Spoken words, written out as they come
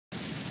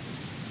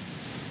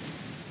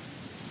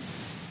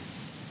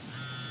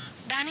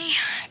Danny,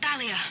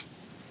 Talia,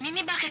 meet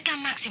me back at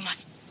Camp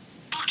Maximus.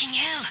 Fucking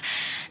hell,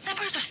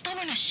 Zappers are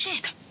stubborn as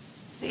shit.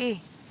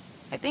 See,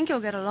 I think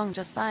you'll get along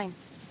just fine.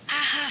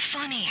 Haha,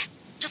 funny.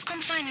 Just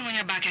come find me when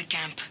you're back at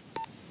camp.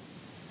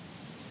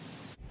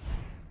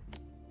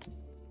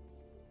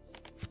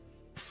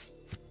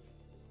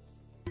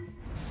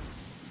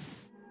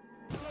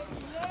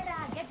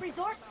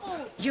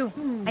 You,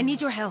 I need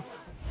your help.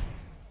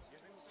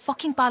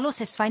 Fucking Palo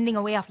says finding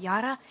a way off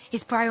Yara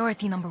is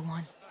priority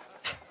 #1.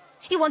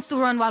 He wants to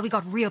run while we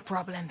got real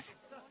problems.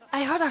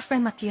 I heard our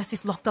friend Matias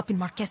is locked up in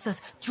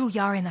Marquesa's True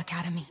Yaren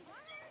Academy.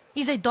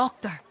 He's a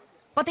doctor,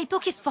 but they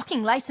took his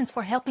fucking license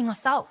for helping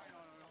us out.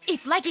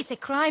 It's like it's a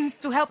crime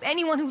to help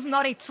anyone who's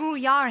not a true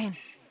Yaren.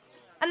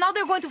 And now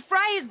they're going to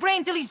fry his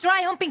brain till he's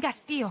dry humping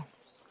Castillo.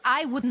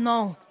 I would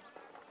know.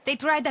 They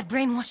tried that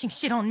brainwashing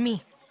shit on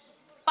me.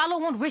 Palo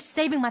won't risk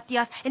saving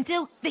Matias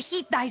until the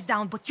heat dies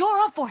down, but you're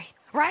up for it,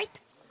 right?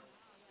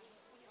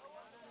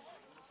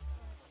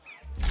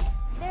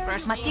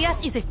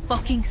 Matias is a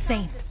fucking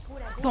saint.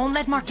 Don't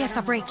let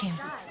Marquesa break him.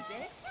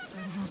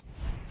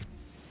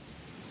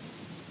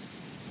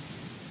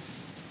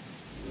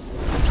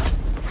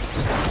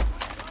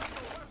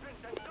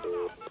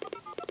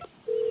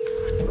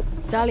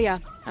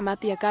 Talia, I'm at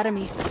the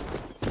academy.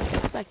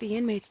 Looks like the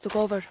inmates took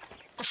over.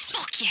 Oh,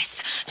 fuck yes.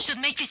 Should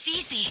make this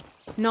easy.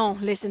 No,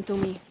 listen to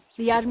me.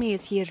 The army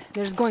is here.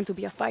 There's going to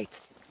be a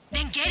fight.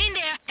 Then get in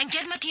there and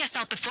get Matias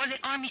out before the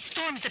army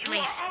storms the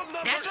place.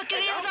 That's what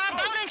guerrillas are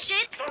about and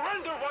shit.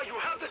 Surrender while you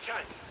have the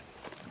chance.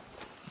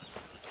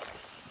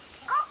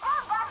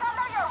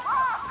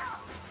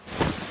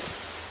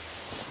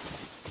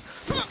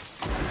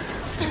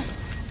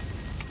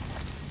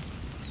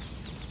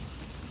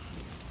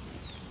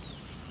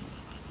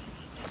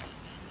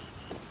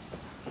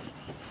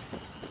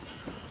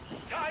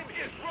 Time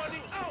is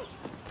running out.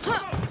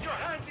 Put your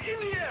hands in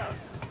the air.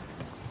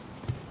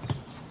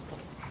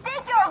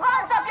 Stick your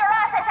guns up your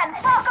asses and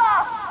fuck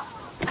off!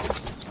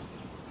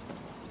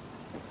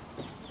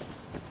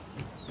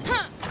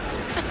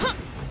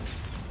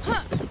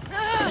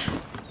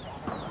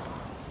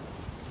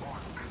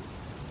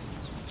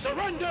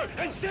 Surrender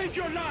and save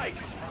your lives.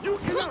 You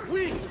cannot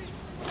win.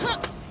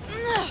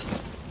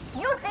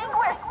 You think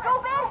we're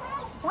stupid?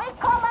 We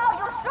come out,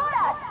 you shoot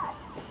us!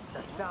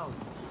 That's down.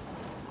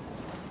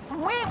 We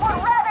would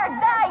rather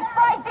die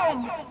fighting!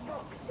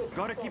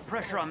 Gotta keep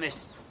pressure on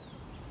this.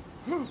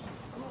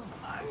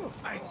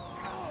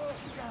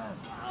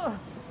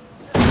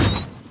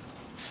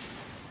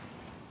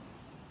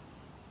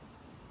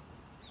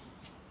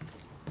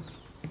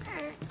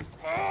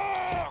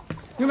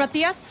 You're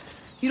Matias?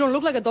 You don't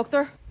look like a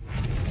doctor.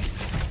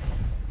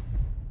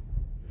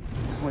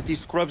 What,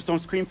 these scrubs don't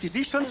scream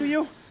physician to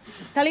you?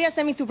 Talia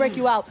sent me to break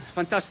you out.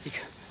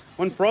 Fantastic.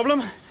 One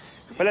problem?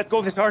 If I let go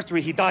of this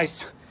artery, he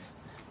dies.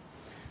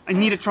 I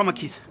need a trauma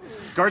kit.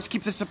 Guards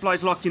keep the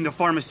supplies locked in the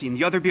pharmacy in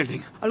the other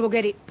building. I'll go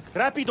get it.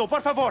 Rápido,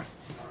 por favor!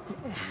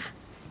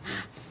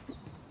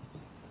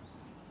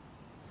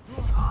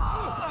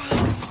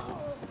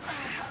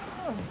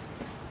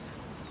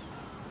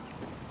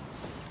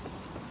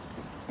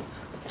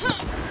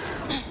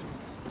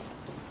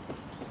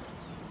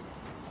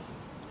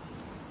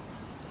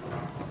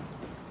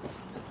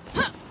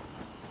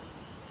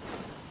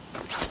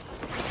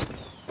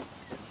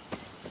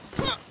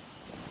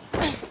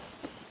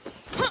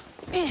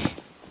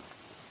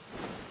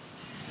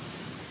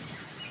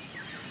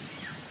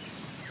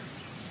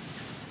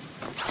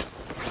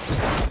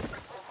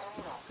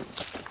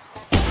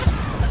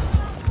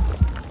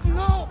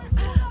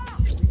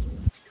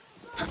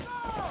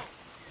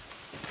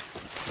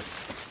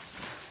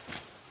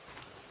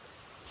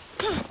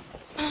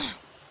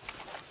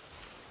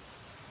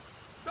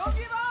 Don't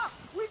give up.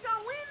 We can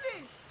win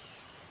this.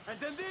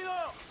 Entendido.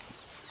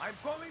 I'm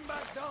coming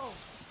back down.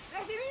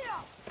 Recibido.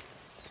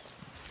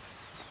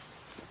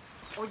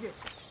 Oye,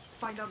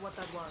 find out what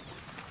that was.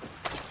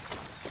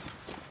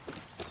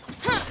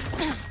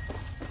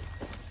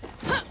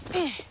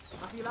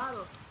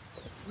 Afilados.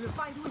 We'll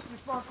find who is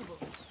responsible.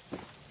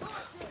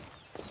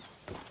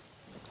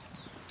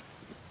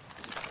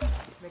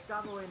 Me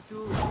cago en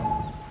tu.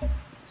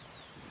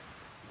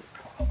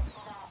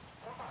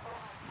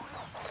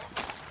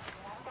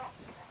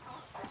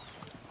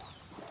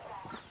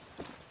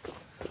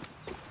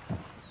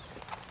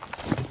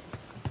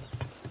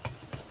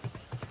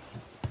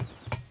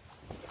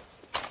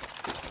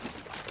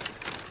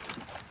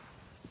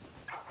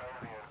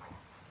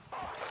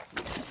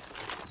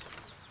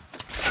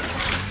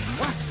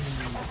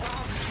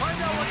 Find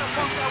out what the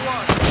fuck that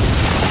was!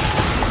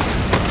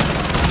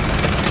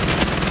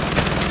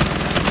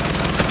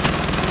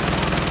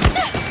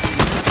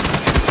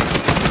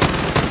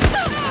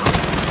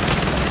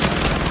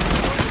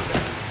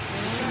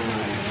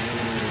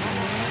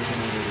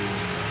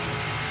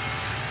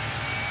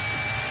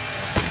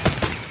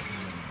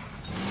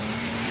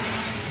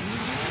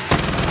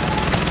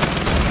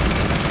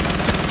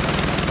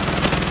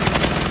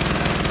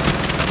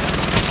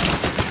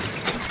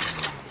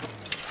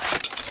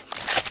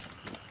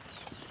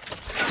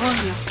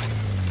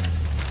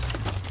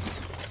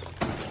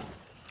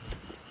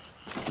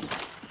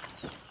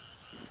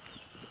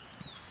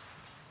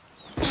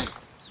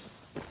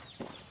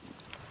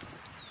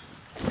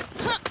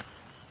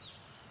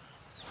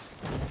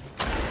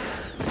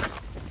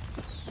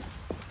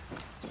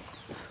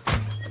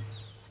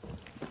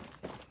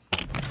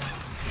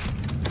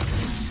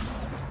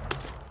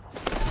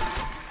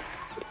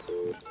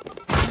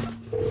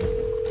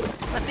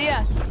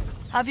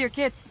 Have your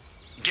kit.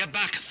 Get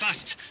back,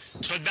 fast.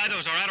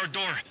 Soldados are at our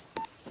door.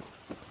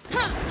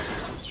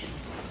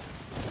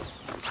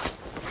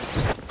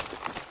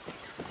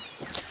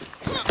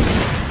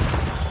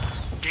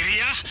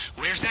 Guerrilla,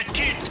 where's that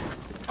kid?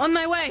 On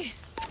my way.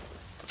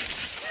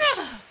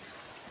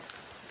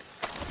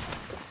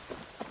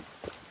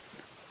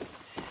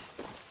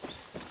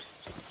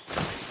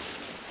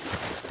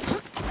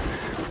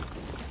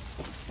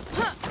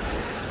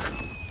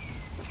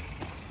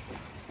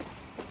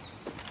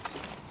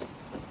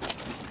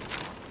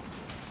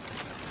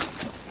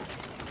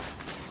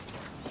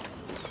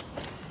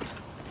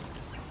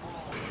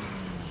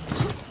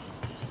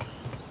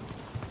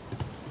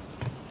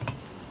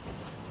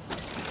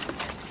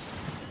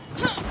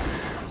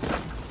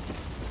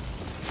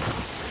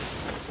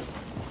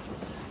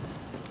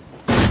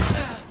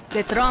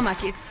 The trauma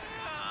kit.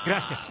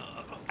 Gracias.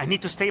 I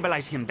need to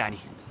stabilize him, Danny.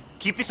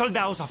 Keep the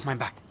soldados off my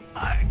back.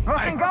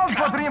 Crossing guns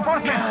for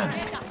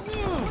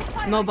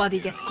reinforcements. Nobody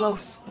gets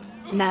close.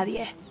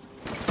 Nadie.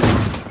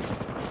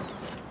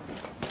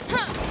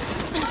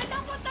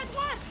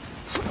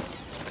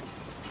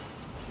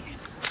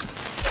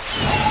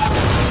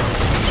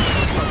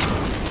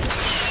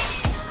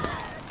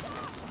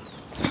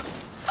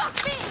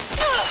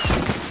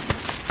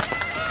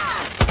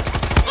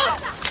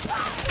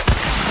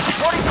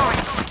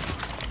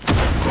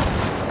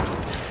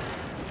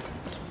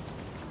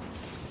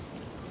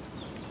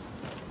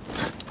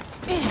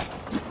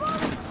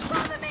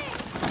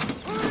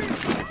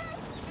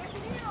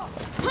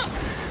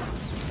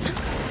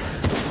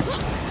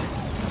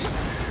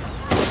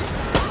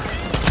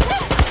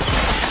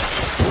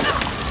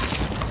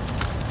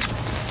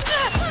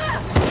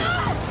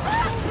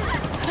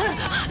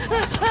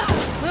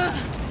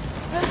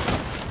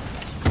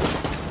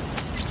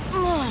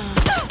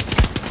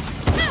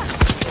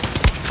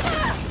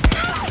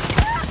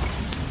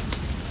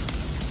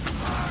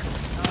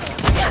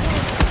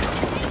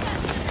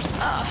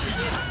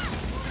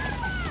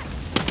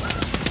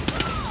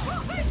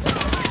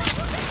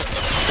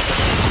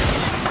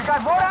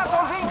 Got more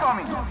assholes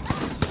incoming.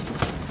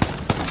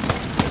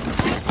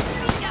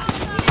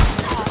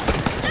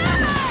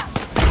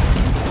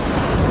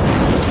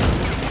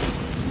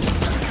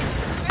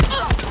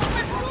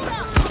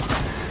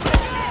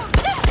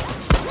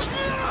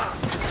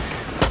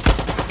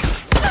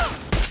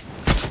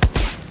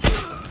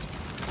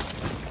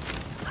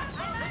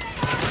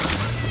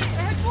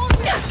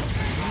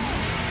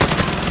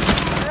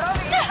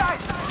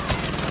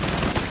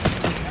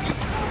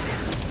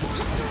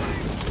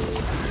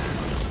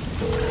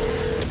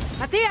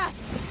 Matthias!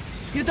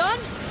 You done?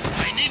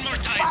 I need more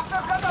time.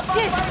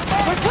 Shit!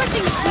 We're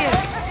pushing it here!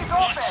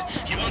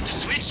 What? You want to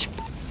switch?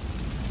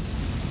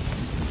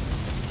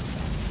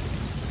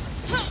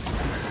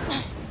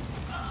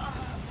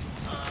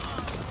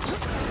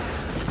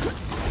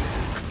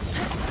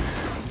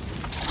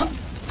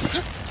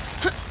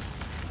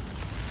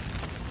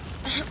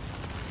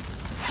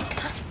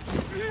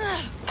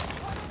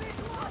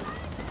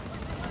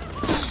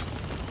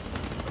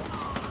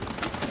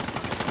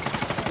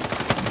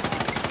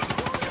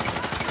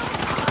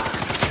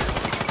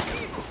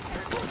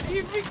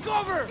 Give me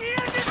cover! Here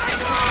I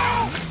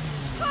go!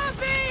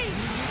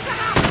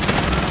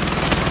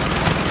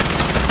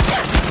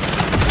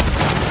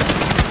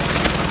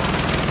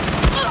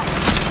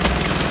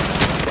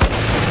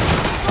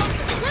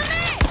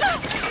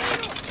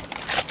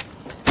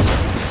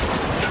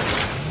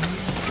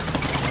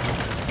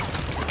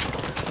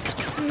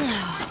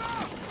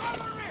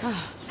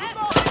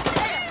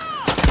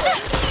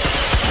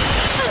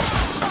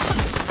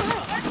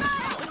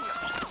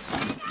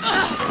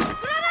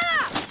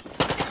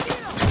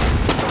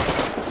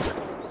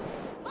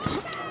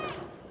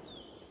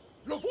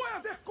 ¡Lo voy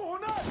a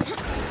descojonar!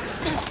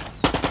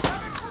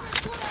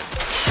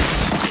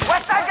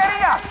 West side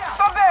guerrilla!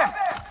 Stop them!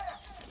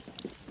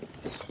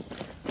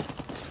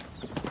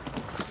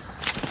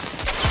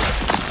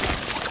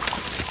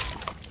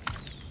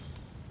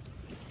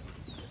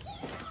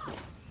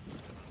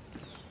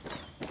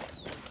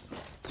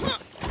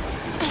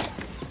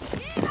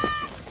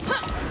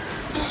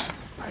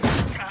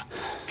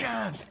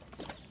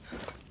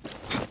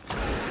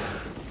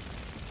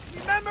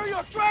 Remember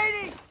your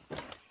training!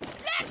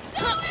 Let's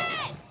do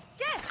it!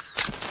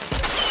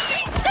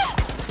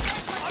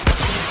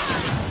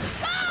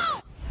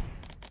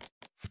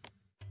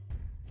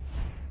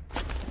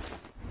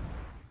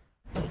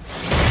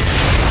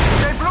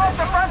 They blew up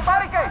the front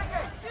barricade!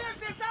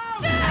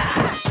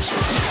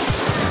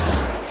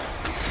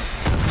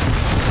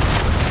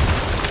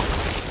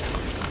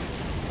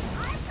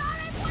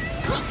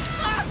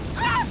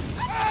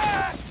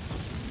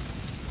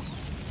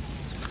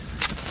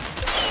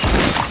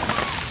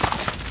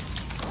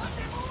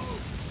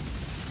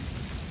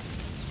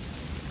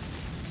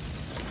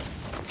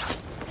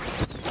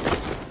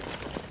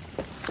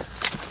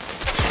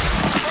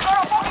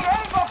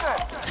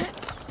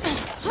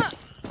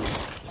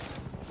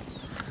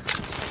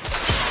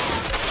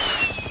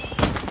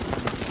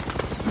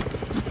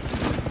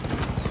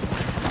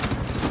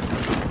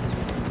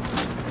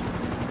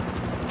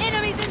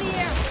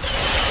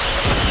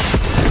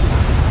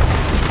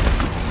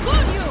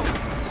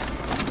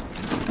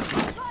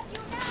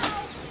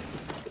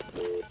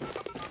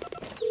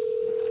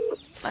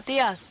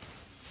 Matias.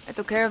 I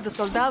took care of the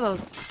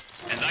soldados.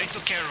 And I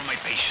took care of my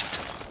patient.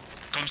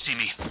 Come see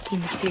me.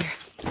 In the fear.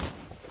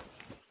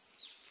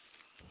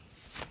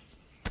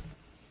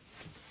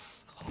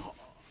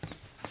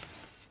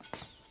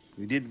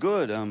 You did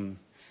good,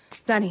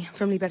 Danny,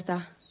 from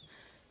Libertad.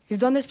 You've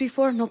done this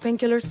before? No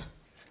painkillers?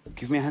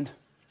 Give me a hand.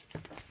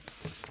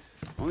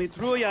 Only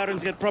true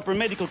Yarans get proper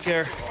medical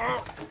care.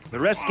 The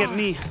rest get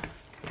me.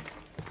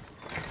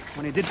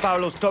 When I did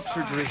Paolo's top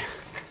surgery,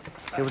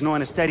 there was no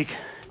anesthetic.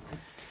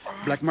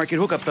 Black market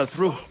hookup fell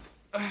through.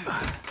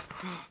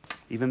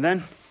 Even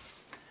then,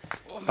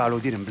 Paolo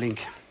didn't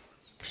blink.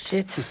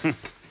 Shit.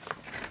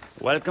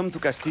 Welcome to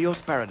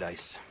Castillo's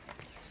paradise.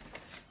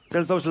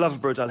 Tell those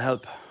lovebirds I'll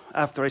help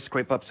after I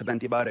scrape up some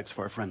antibiotics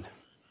for a friend.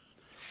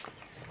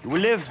 You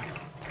will live.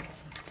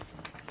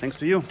 Thanks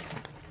to you.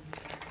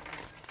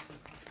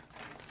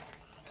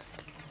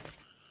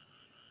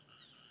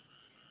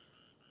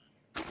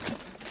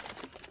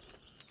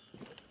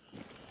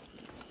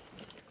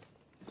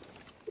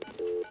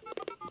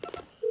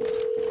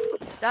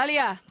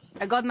 Dalia,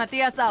 I got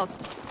Matias out.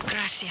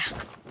 Gracia.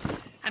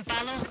 And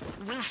Paolo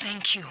will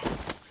thank you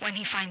when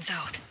he finds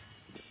out.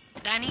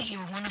 Danny,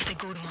 you're one of the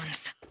good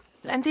ones.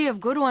 Plenty of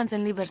good ones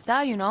in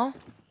Libertad, you know.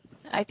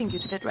 I think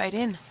you'd fit right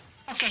in.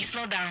 Okay,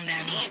 slow down,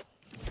 Danny.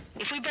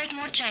 If we break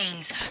more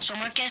chains, show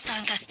Marquesa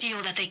and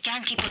Castillo that they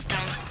can't keep us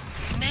down,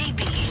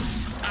 maybe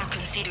I'll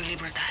consider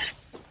Libertad.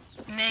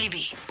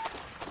 Maybe.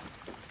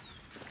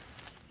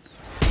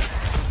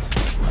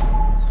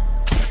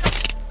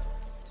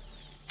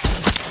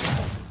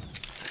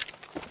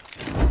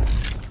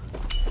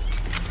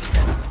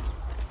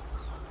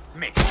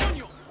 Me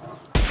coño!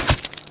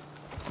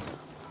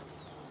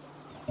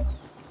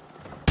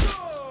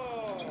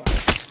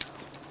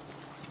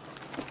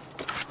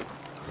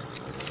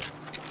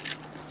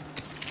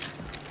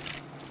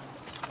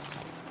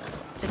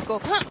 Let's go.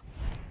 Huh.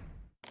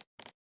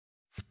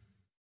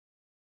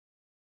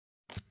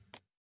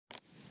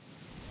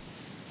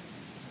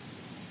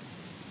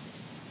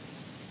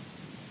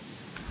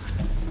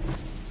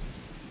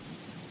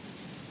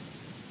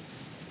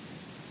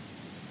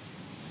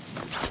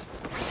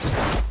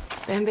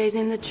 Bembe's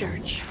in the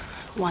church.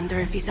 Wonder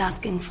if he's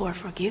asking for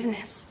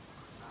forgiveness.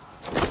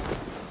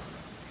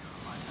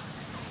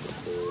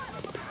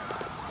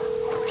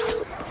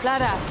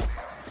 Clara,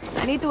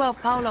 I need to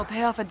help Paolo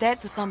pay off a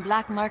debt to some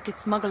black market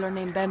smuggler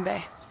named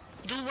Bembe.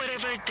 Do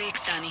whatever it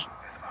takes, Danny.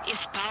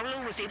 If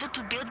Paolo was able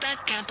to build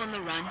that camp on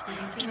the run,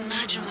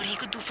 imagine what he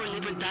could do for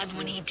Libertad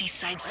when he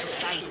decides to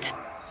fight.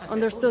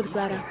 Understood,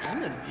 Clara.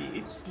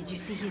 Did you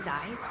see his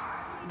eyes?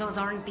 Those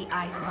aren't the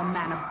eyes of a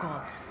man of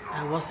God.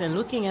 I wasn't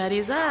looking at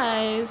his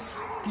eyes.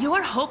 You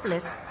are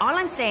hopeless. All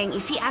I'm saying,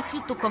 if he asks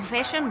you to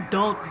confession,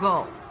 don't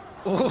go.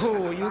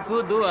 Oh, you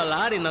could do a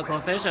lot in a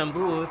confession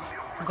booth.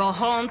 Go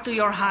home to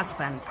your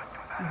husband.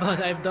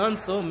 But I've done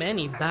so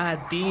many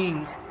bad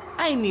things.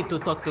 I need to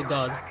talk to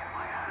God.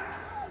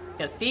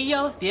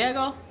 Castillo,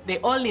 Diego, they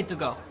all need to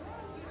go.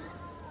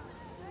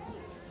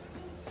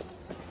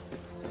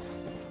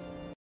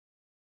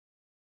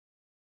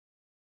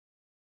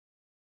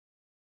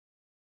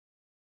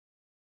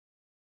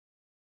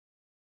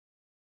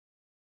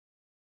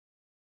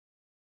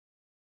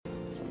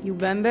 You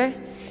Bembe?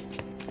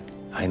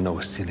 I know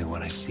a silly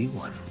when I see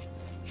one.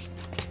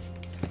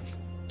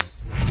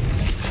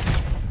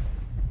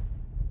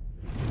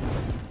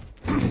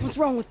 What's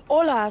wrong with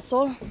Ola,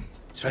 asshole?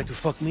 Try to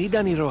fuck me,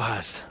 Danny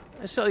Rojas.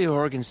 I sell your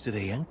organs to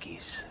the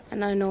Yankees.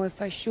 And I know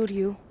if I shoot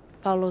you,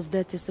 Paolo's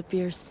debt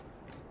disappears.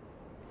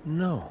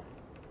 No.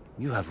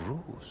 You have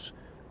rules.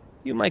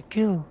 You might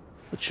kill,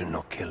 but you're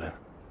no killer.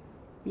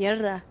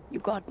 Mierda, you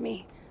got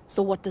me.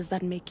 So what does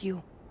that make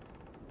you?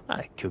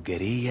 I kill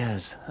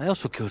guerrillas. I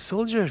also kill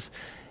soldiers.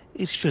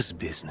 It's just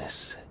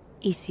business.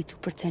 Easy to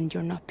pretend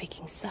you're not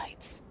picking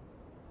sides.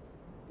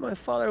 My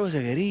father was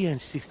a guerrilla in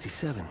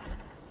 '67.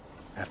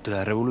 After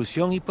la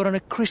revolution, he put on a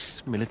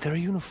crisp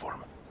military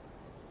uniform.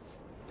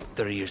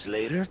 30 years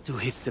later, to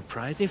his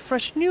surprise, a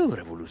fresh new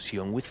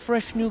revolution with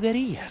fresh new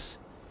guerrillas.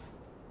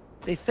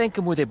 They thank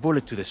him with a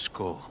bullet to the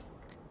skull,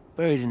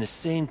 buried in the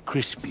same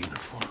crisp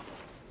uniform.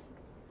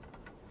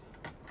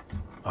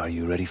 Are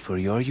you ready for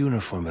your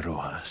uniform,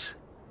 Rojas?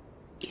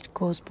 It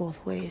goes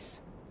both ways.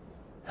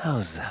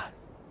 How's that?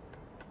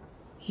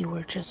 You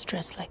were just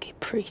dressed like a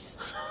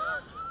priest.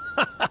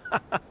 I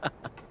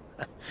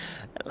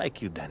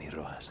like you, Danny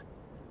Rojas.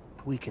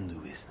 We can do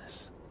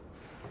business.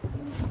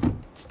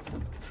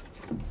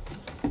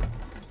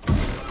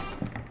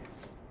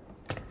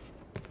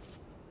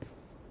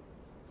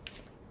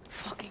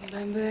 Fucking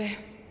Bembe.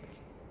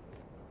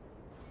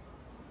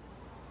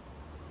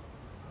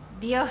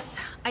 Dios,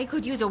 I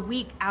could use a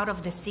week out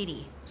of the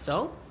city.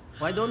 So?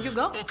 Why don't you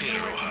go? Okay,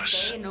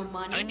 Rojas.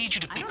 I need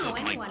you to pick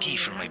up my key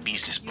from my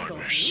business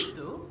partners.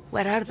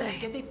 Where are they?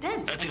 At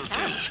the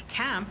hotel.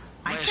 Camp?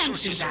 I My can't do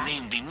associates are that.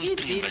 named Dimitri and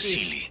It's easy.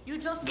 Vasily. You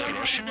just They're learn how to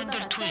Russian put and on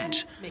they're a tent,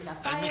 twins. make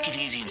a I'll make it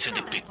fire. easy and send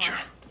a picture.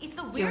 It's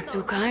the You're weirdos too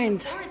out kind. in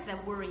the forest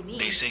that worry me.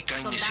 They say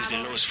kindness is the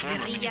Soldados, lowest form of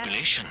guerrillas,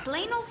 manipulation.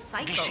 Plain old This is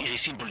psychos. a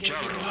simple Yes,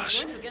 job, you're not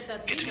Rojas. going to get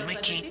that Get me video my at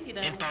the key, city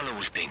then. and Paolo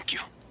will thank you.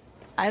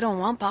 I don't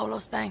want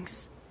Paulo's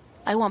thanks.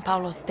 I want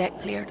Paulo's debt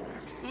cleared.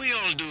 We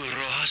all do,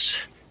 Rojas.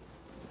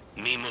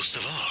 Me most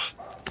of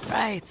all.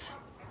 Right.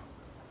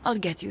 I'll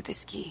get you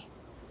this key.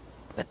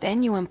 But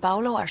then you and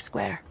Paulo are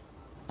square.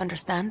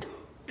 Understand?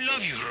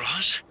 Love you,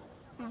 Rojas.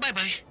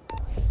 Bye-bye.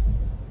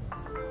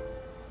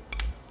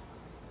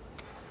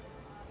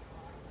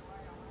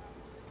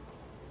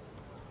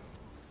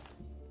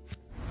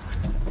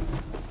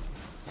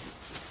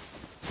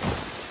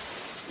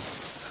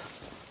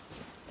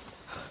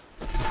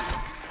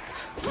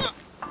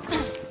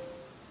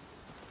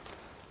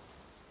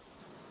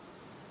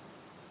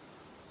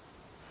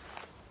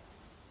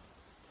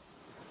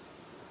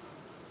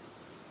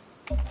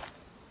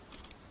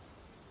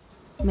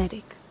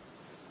 Medic.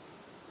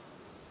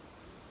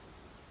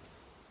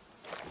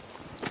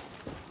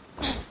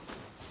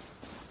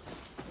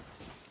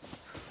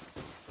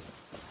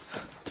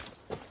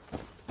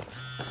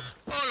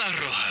 Hola,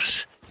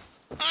 Rojas.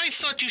 I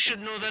thought you should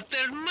know that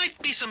there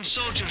might be some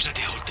soldiers at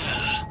the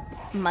hotel.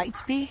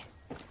 Might be?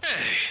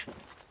 Hey,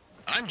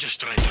 I'm just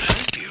trying to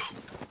help you.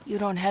 You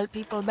don't help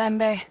people,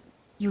 Bembe.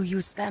 You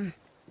use them.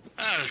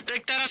 I'll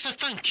take that as a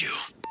thank you.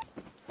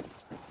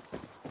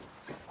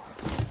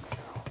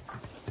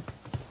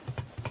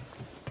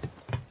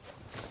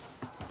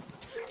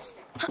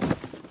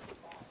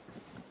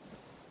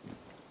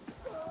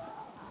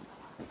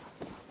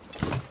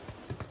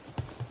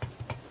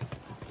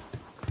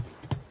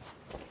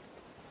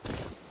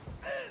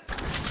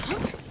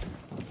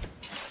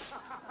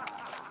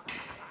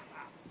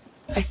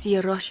 I see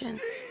a Russian.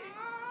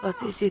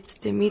 But is it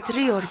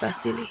Dmitri or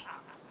Vasily?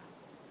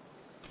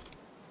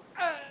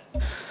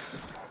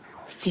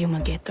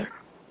 Fumigator.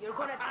 You're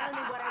gonna tell me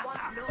what I want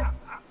to know.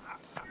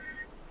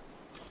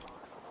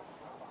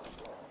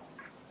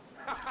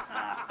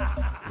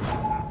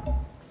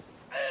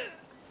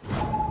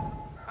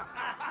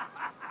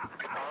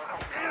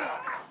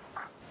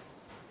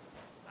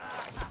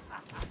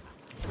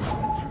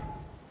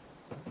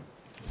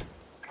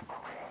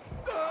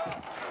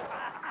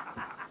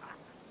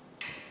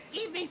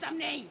 Give me some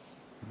names,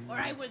 or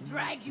I will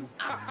drag you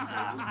out to the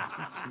roof.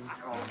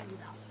 Throw you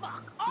the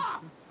fuck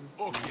off!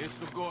 Okay,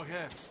 so go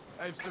ahead.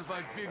 I've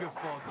survived bigger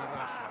falls in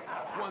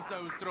Russia. Once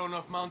I was thrown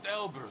off Mount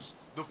Elbrus,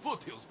 the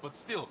foothills, but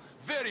still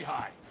very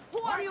high.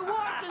 Who are you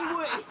working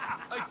with?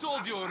 I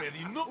told you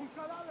already, no...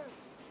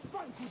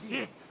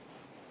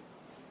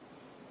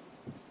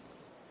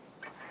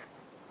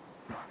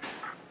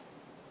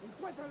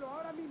 Encuéntralo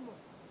ahora mismo.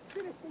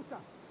 Sin excusa.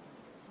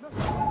 No se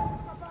puede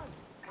escapar.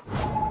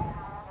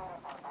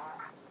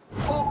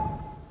 Oh!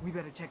 We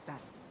better check that.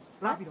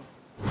 Rápido.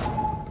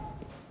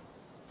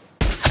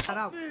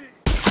 Parado.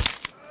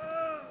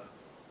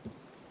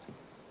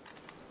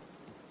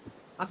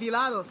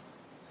 Afilados.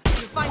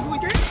 We'll find who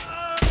it is.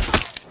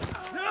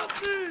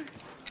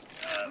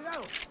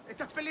 Cuidado,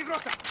 esta es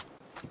peligrosa.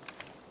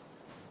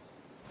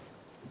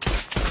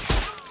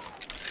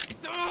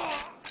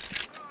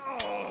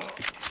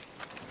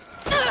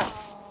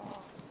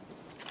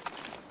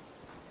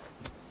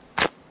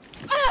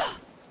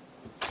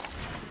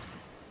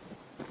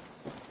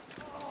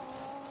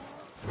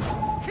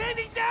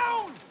 Heading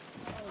down!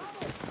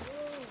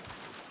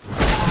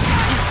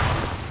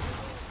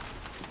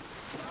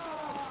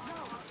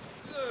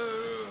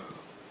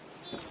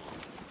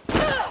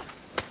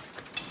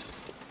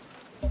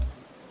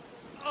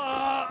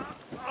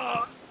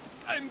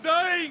 I'm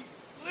dying!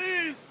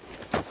 Please!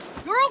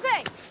 You're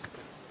okay!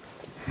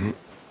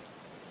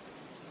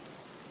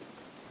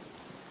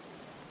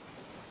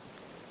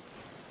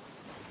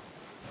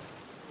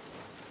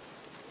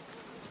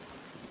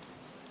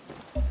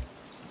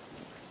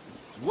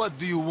 What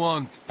do you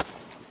want?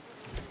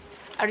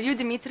 Are you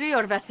Dmitri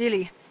or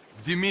Vasily?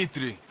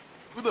 Dmitri,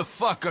 who the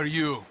fuck are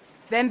you?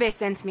 Bembe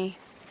sent me.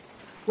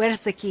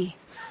 Where's the key?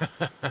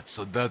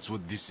 So that's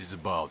what this is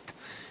about.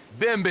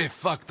 Bembe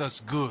fucked us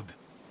good.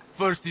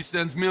 First he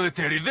sends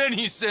military, then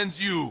he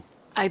sends you!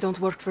 I don't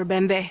work for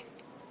Bembe.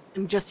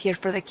 I'm just here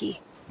for the key.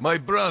 My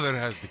brother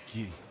has the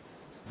key.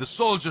 The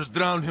soldiers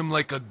drowned him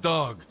like a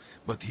dog,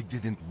 but he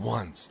didn't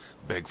once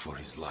beg for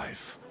his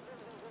life.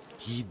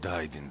 He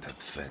died in that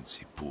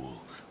fancy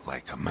pool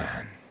like a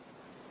man.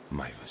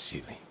 My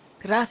Vasily.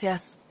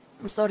 Gracias.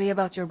 I'm sorry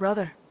about your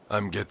brother.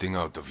 I'm getting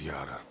out of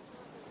Yara.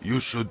 You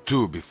should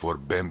too before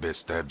Bembe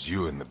stabs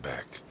you in the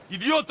back.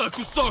 Idiota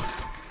Kusok!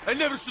 I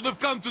never should have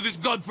come to this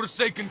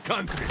godforsaken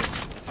country!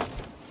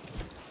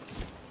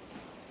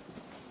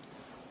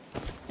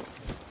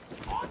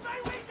 On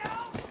my way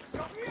down!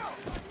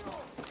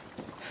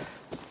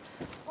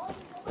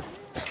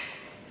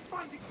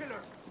 Find the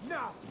killer,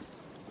 now!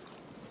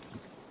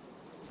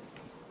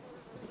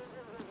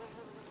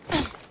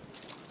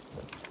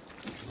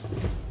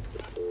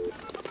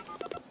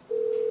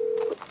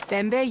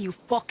 Bembe, you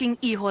fucking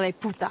hijo de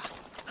puta.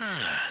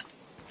 Ah,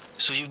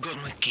 so you got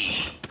my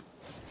key.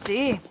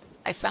 See,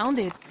 I found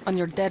it on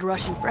your dead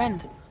Russian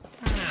friend.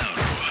 Now,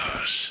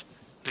 Rojas.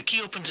 The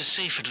key opens a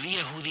safe at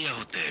Via Judia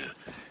Hotel.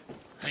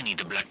 I need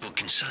the black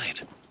book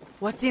inside.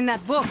 What's in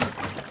that book?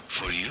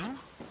 For you?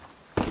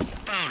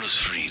 Paulo's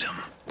freedom.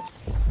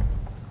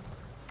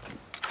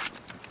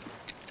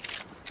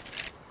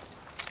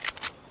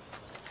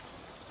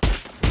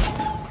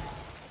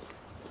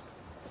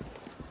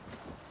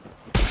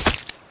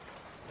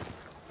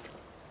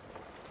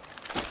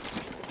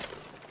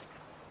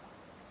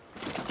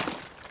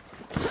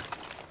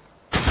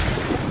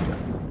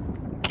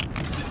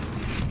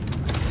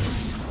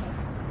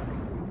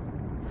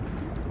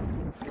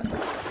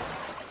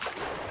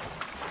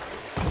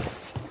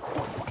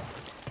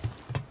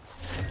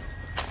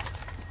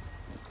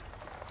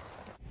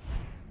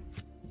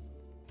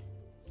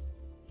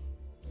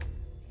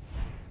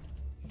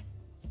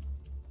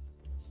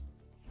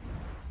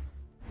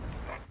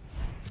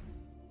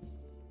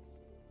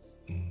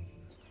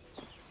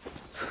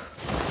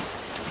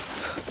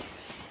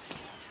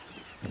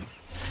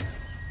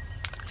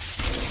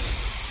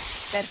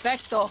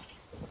 Perfecto.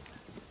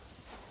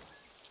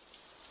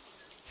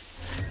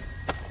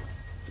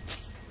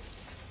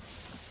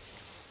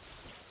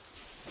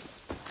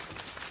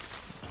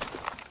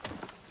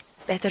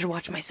 Better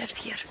watch myself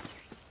here.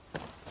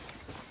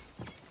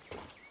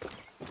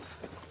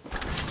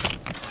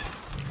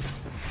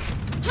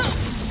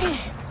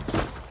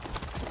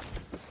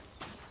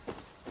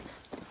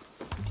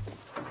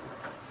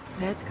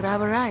 Let's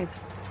grab a ride.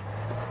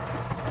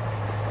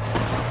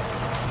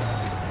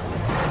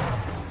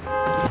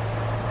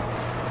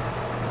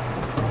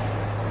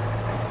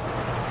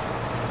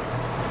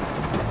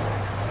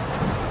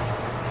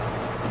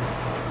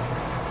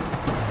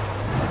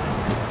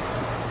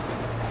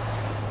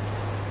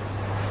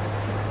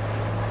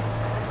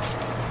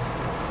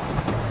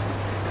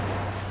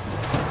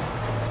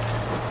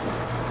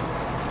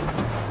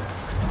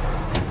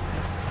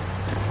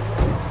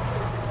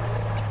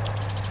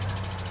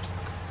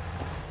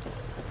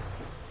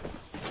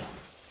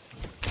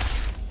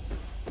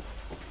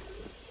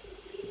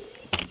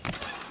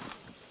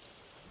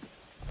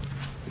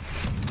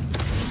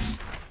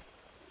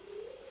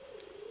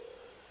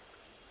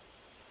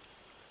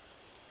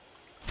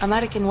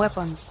 American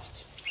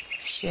weapons.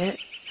 Shit.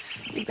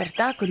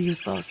 Libertad could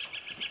use those.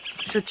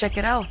 Should check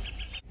it out.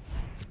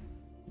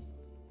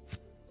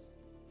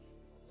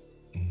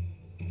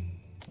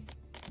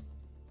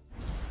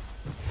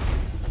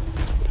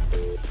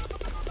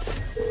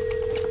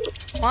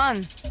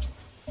 Juan,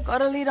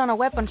 got a lead on a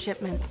weapon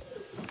shipment.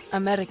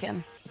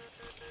 American.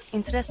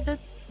 Interested?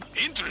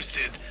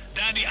 Interested?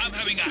 Danny, I'm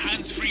having a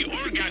hands-free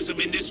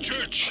orgasm in this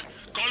church.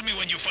 Call me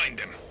when you find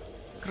them.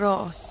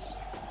 Gross.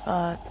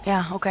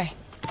 Yeah, okay.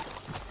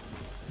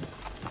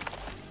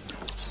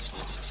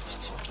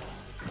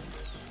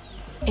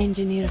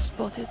 Engineer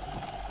spotted.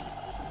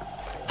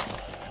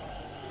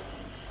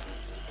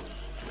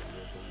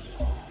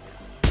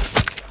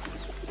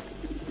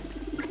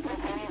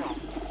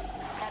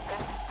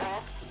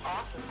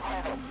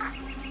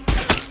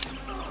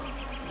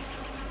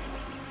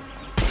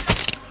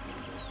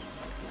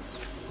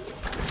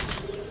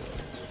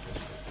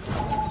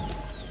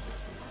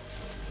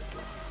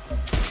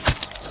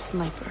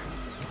 Sniper.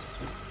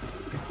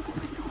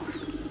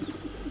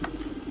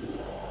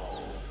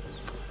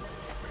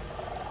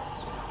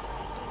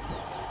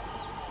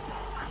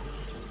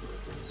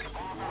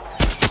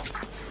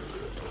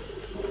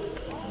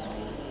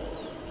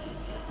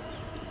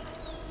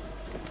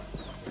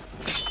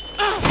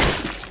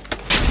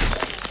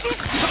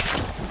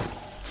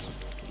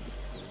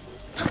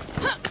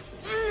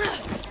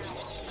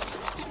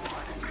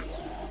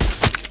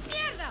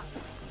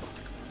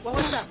 What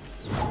was that?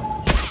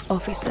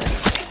 Officer,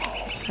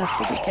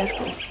 have to be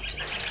careful.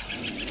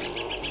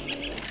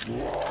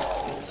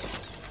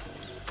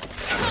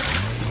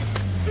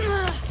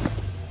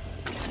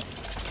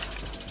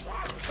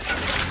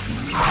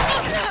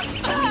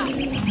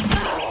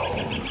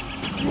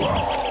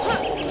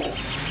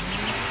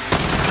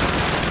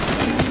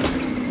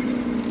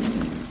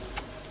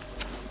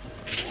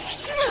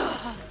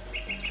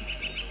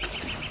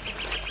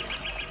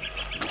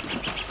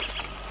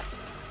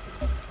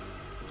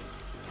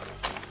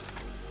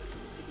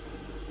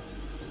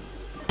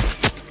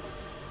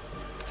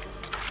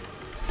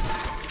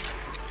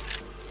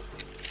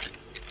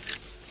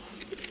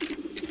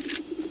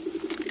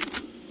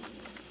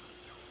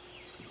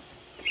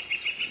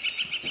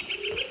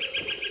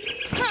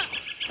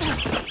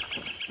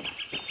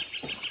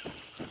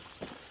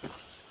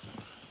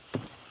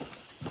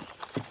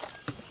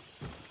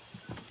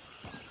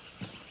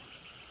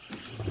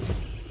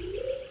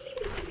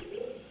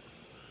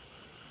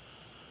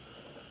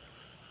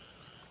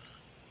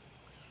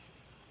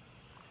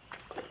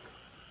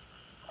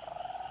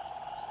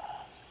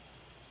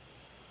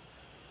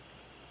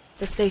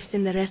 The safe's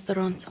in the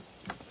restaurant.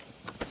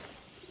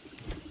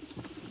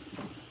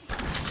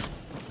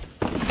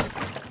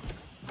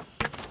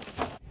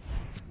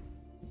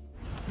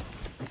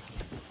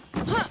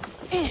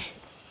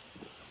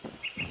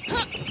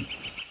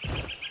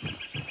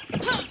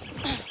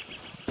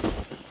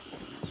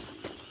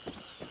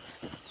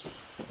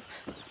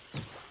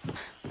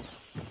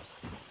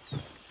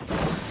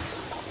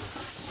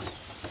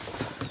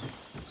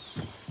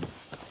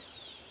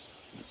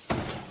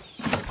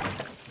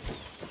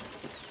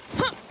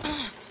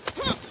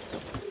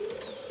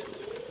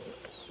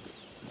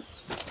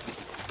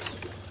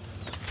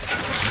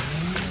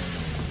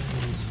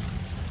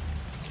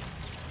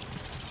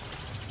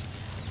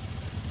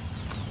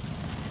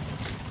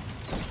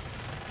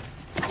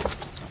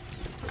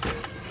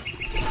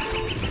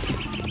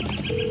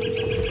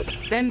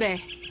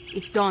 Bembe,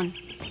 it's done.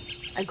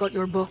 I got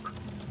your book.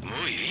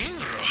 Muy bien,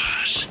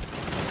 Rojas.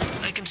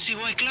 I can see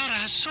why Clara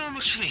has so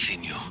much faith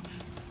in you.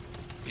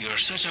 You're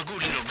such a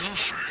good little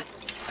golfer.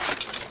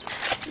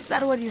 Is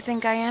that what you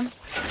think I am?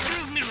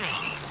 Prove me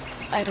wrong.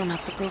 I don't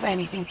have to prove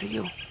anything to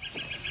you.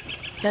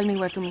 Tell me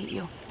where to meet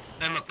you.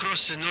 I'm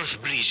across the north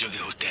bridge of the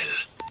hotel.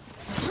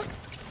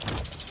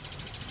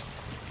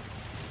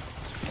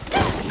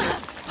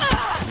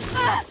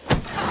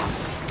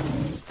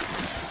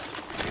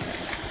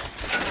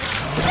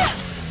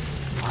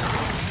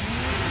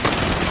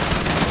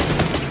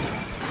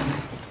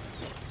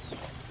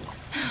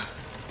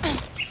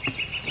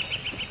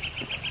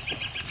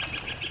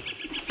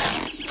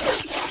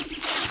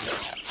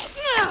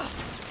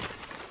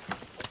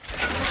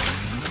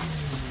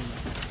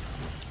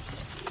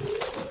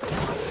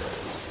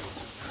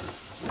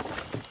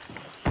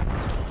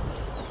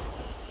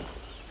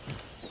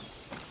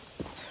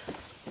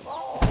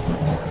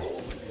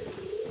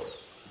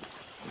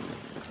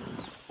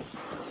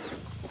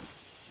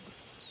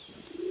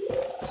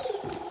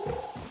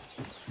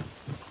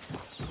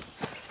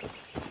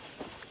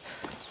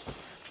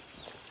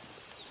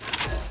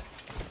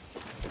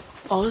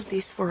 All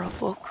this for a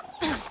book.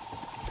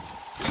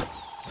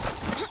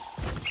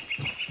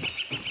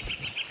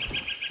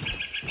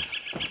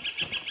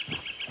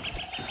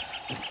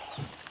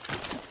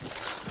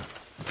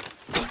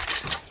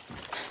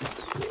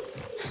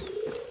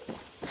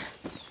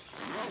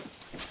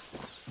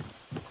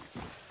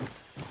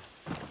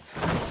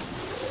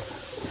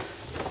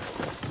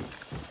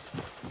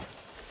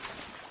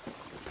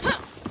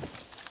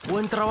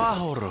 Buen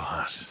trabajo,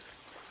 Rojas.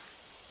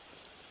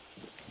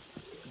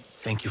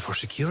 Thank you for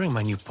securing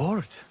my new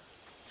port.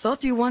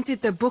 Thought you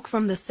wanted the book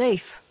from the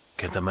safe.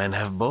 Can't a man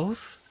have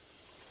both?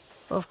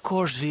 Of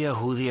course, Via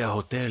Judia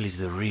Hotel is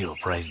the real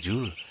prize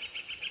jewel.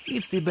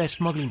 It's the best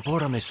smuggling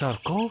port on the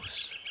south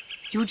coast.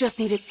 You just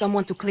needed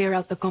someone to clear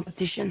out the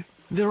competition.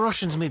 The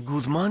Russians made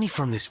good money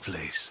from this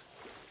place.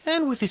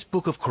 And with this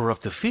book of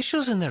corrupt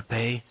officials and their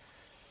pay,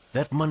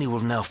 that money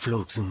will now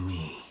flow to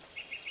me.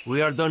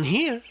 We are done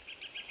here.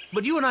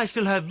 But you and I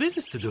still have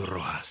business to do,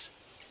 Rojas.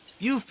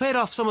 You've paid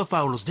off some of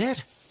Paulo's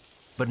debt,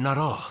 but not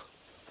all.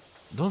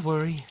 Don't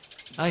worry,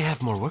 I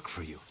have more work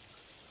for you.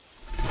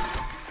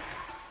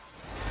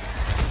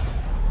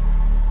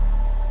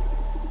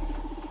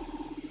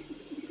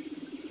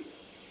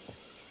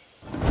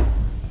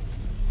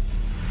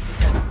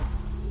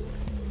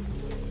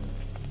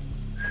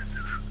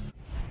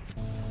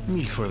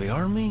 Meal for the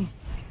army?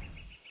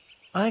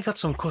 I got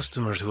some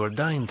customers who are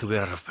dying to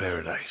get out of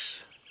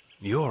paradise.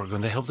 You're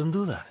going to help them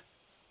do that.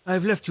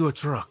 I've left you a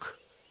truck.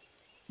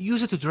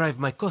 Use it to drive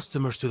my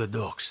customers to the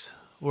docks,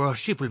 where our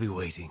ship will be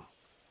waiting.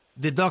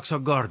 The docks are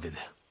guarded,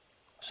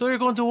 so you're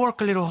going to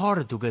work a little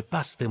harder to get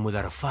past them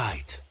without a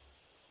fight.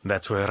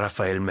 That's where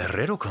Rafael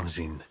Merrero comes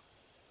in.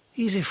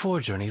 He's a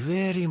forger and a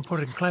very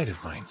important client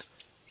of mine.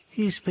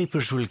 His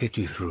papers will get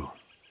you through.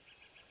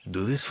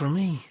 Do this for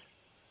me,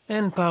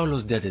 and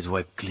Paulo's debt is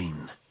wiped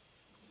clean.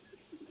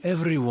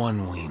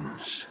 Everyone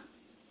wins.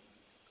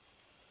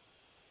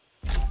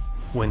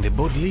 When the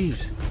boat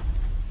leaves,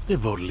 the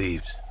boat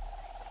leaves.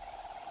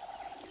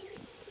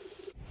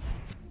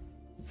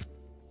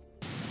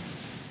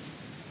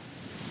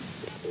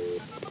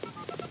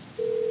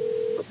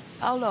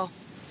 Paulo,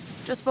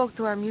 just spoke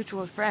to our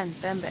mutual friend,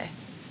 Bembe.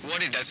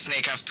 What did that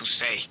snake have to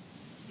say?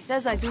 He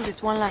says I do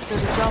this one last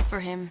little job for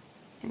him,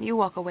 and you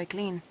walk away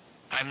clean.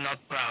 I'm not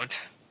proud,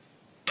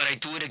 but I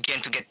do it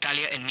again to get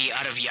Talia and me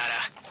out of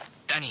Yara.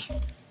 Danny,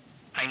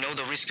 I know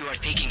the risk you are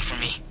taking for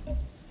me.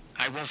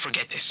 I won't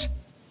forget this.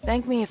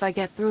 Thank me if I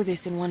get through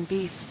this in one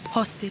piece.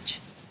 Hostage.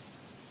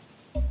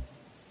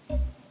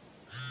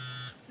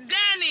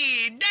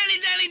 Danny!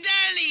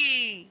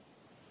 Danny!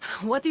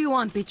 What do you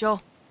want, Picho?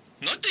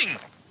 Nothing.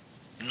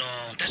 No,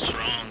 that's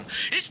wrong.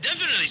 It's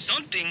definitely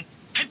something.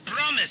 I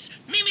promise.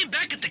 Meet me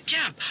back at the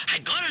camp. I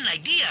got an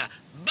idea.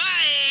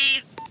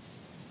 Bye!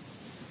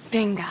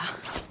 Venga.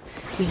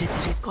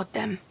 Military's got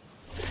them.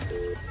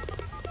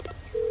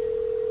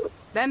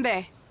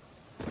 Bembe,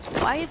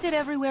 why is it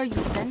everywhere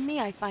you send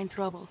me I find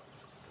trouble?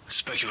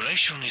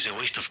 Speculation is a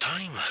waste of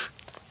time,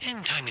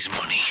 and time is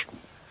money.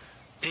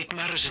 Take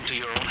matters into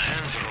your own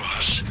hands,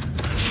 Rojas,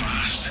 and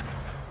fast.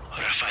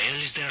 Rafael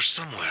is there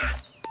somewhere.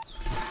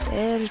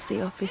 There's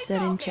the officer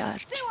in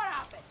charge.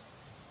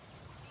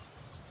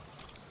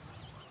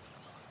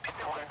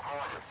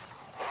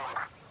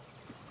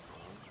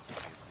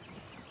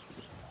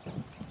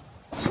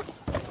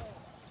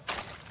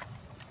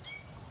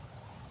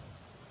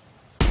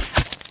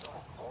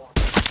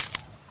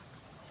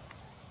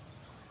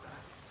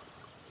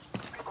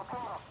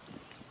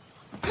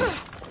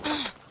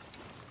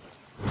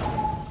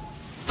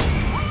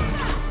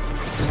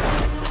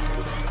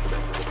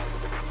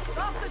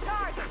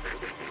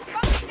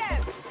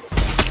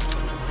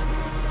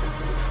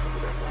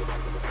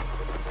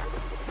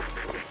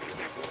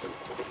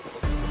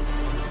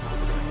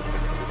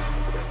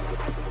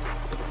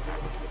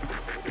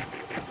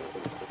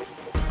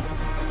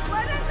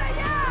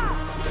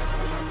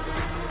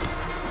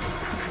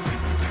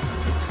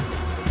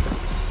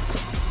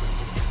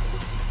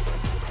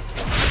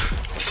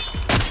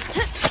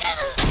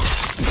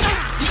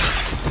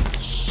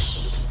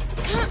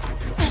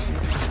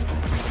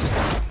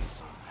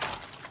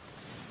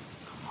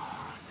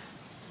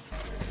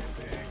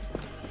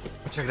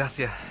 Muchas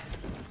gracias.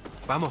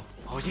 Vamos,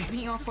 oye.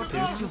 Mío, por Te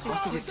dice un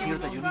posto de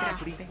cierta y una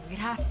fría.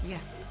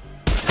 Gracias.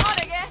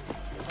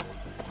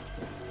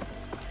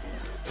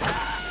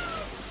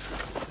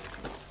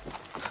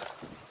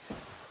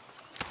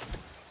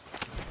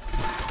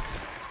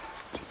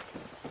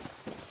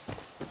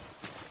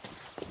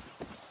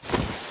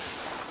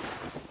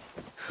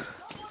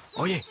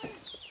 Oye,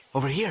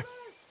 over here.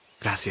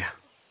 Gracias.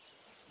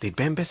 Did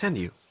Bembe send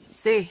you?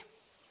 Sí.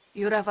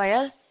 You,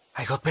 Rafael?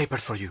 I got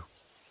papers for you.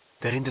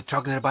 They're in the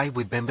truck nearby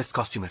with Bembe's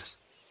customers.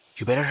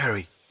 You better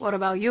hurry. What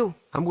about you?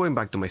 I'm going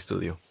back to my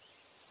studio.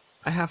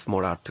 I have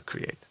more art to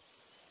create.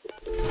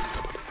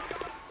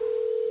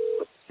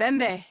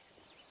 Bembe,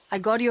 I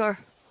got your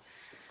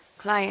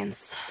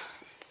clients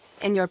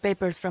and your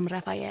papers from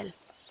Rafael.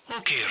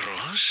 Okay,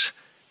 Rojas.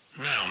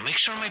 Now, make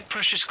sure my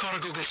precious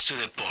cargo gets to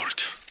the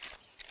port.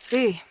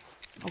 Sí.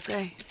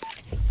 Okay.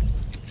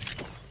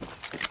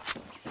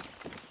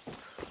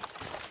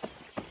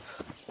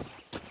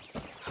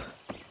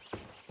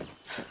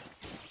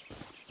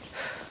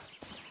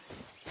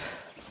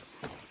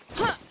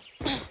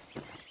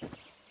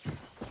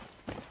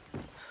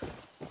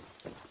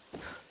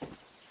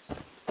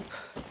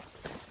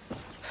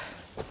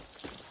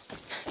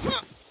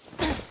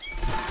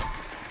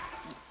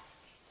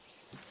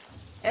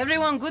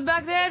 Everyone good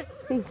back there?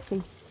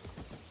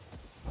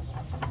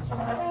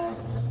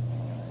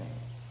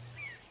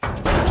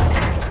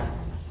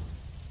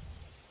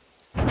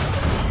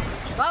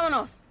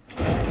 Vámonos.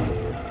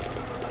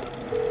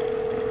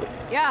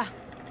 Yeah,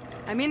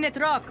 I'm in the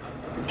truck.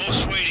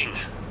 Boss waiting.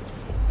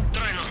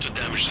 Try not to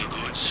damage the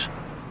goods.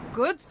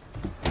 Goods?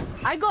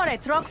 I got a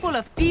truck full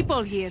of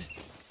people here.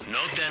 No,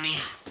 Danny.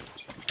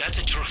 That's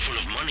a truck full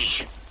of money.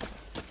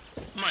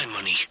 My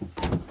money.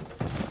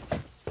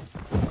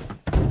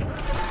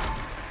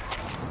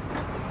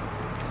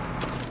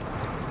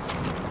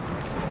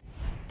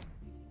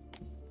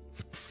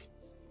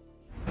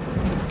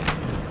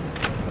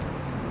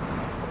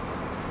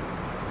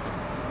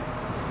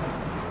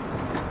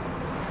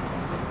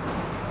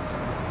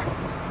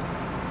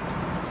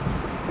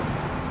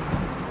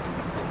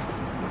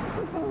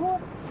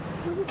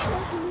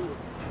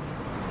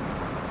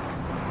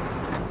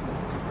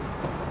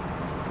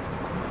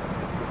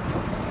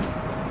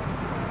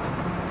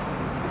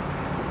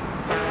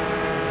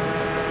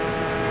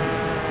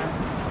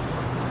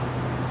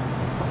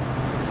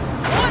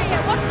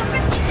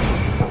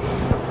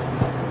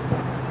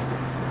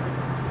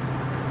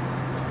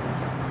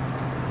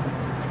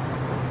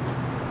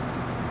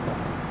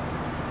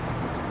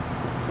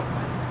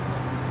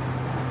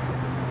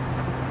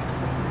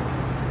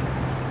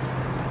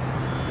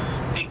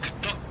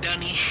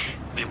 Danny,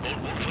 the boat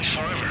won't wait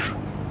forever.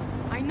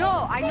 I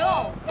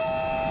know.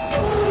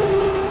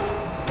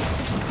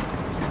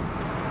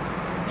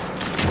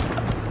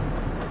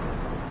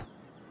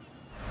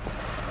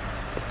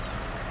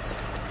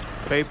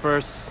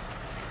 Papers.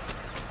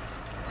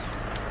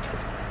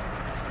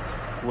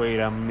 Wait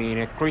a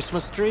minute,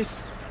 Christmas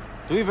trees?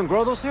 Do you even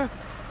grow those here?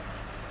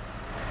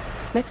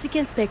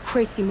 Mexicans pay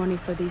crazy money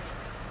for this.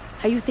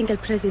 How you think El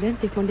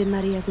Presidente funded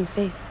Maria's new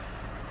face?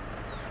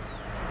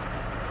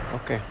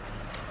 Okay.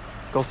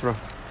 Go through.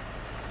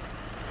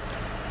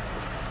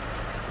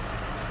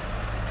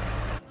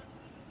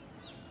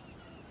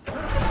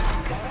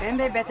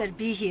 Bembe better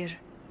be here.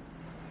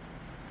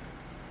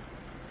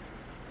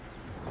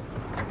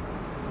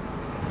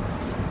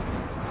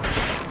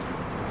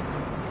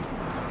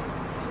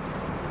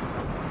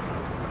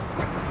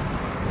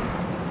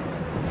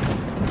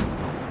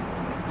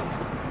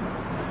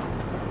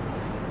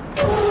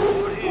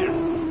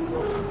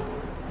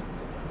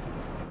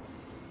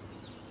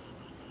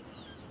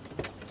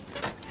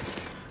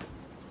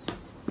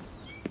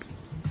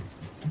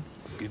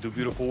 You do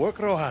beautiful work,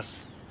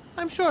 Rojas.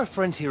 I'm sure our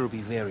friends here will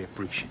be very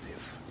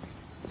appreciative.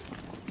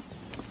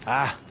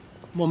 Ah,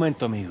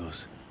 momento,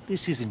 amigos.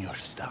 This isn't your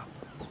stop.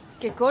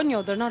 ¿Qué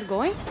coño? They're not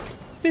going?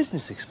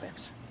 Business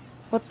expense.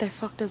 What the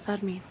fuck does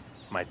that mean?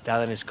 My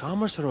talent is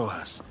commerce,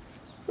 Rojas.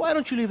 Why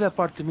don't you leave that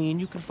part to me and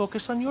you can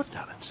focus on your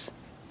talents?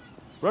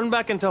 Run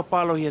back and tell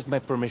Paulo he has my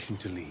permission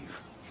to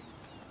leave.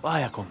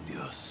 Vaya con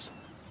Dios.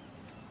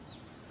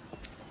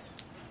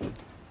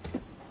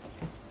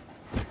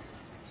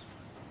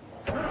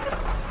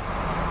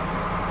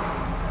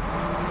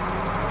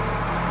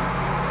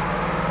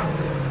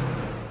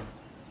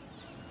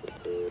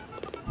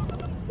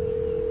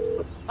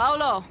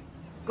 Paulo,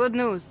 good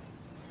news.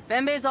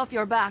 Bembe's off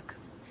your back.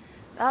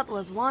 That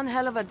was one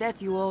hell of a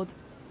debt you owed.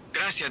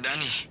 Gracias,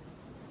 Danny.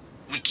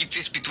 We keep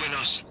this between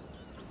us.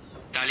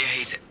 Talia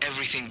hates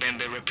everything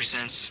Bembe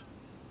represents.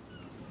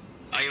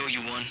 I owe you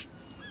one,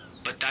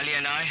 but Talia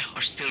and I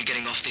are still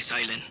getting off this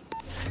island.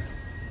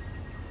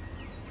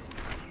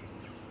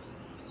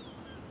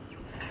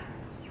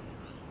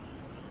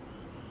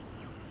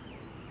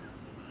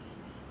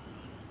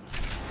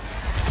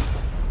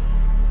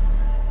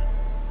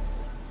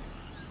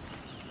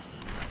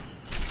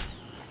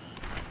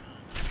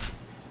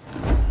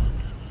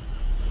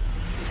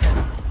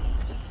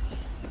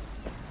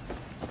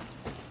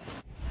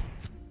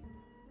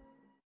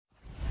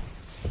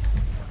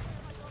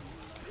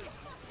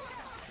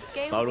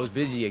 Paulo's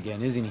busy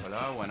again, isn't he?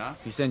 Hola, buena.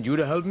 He sent you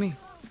to help me?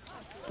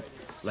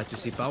 Like to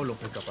see Paulo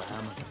pick up a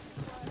hammer.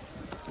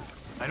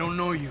 I don't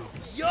know you.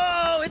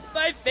 Yo, it's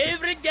my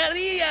favorite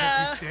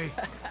guerrilla!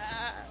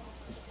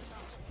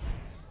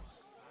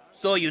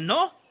 So you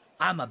know,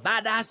 I'm a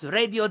badass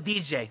radio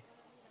DJ.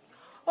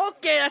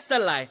 Okay, that's a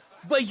lie.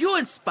 But you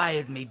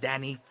inspired me,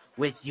 Danny,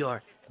 with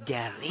your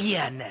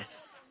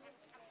guerrilla-ness.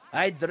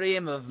 I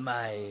dream of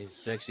my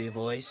sexy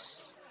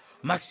voice,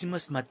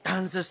 Maximus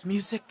Matanza's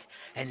music,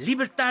 and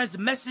Libertad's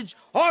message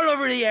all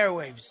over the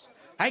airwaves.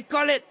 I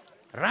call it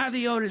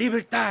Radio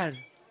Libertad.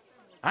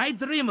 I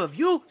dream of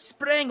you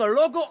spraying a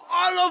logo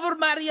all over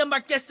Maria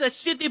Marquesa's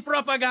shitty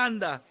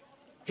propaganda.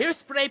 Here's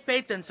spray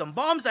paint and some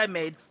bombs I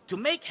made to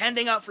make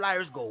handing out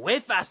flyers go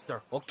way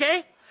faster,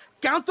 okay?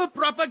 Counter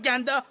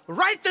propaganda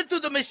right into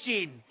the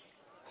machine.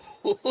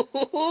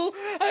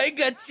 I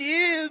got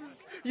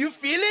chills. You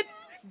feel it?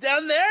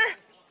 Down there?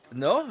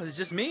 No, it's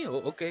just me.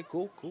 Okay,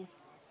 cool.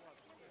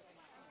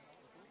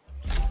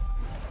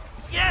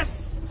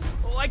 Yes!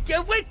 Oh, I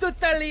can't wait to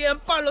Talia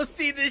and Paulo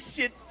see this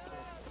shit.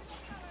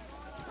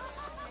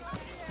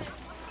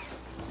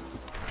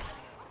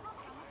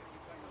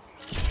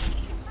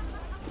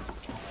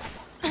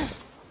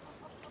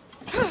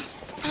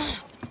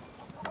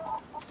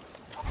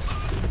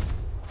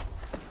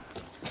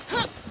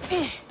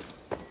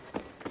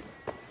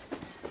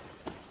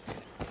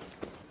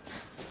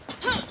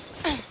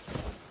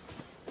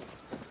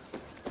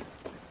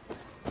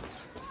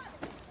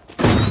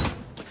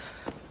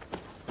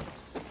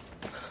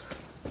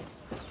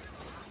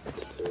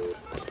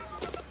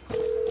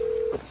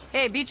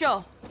 Hey,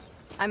 bicho.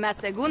 I'm at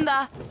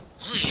Segunda.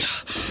 Uy,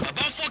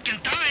 about fucking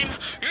time.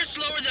 You're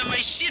slower than my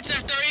shits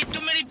after I ate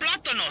too many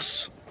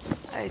plátanos.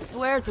 I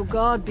swear to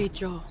God,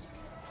 bicho.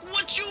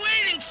 What you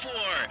waiting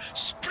for?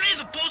 Spray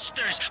the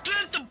posters,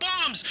 plant the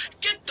bombs,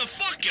 get the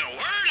fucking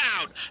word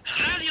out.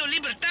 Radio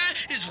Libertad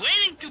is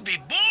waiting to be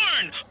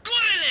born.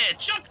 Córrele,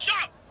 chop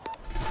chop.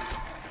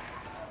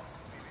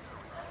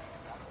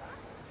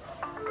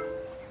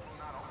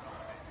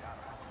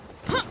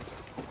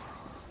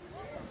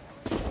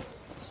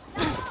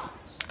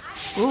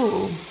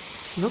 Ooh,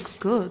 looks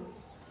good.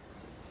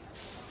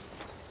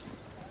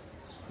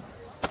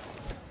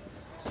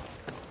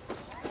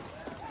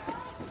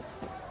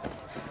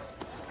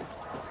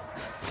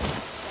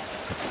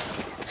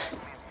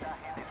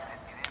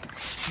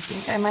 I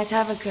think I might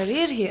have a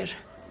career here.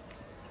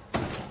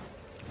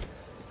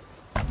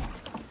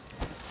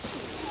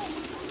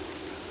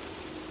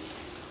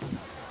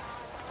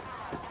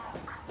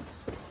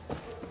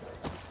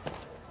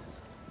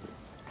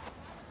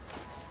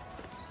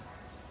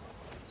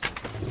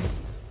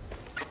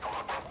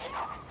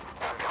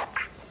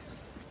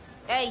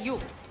 Hey, you.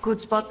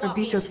 Good spot for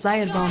Bicho's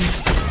flyer bomb.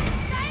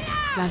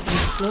 Planting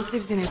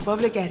explosives in a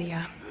public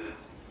area.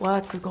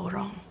 What could go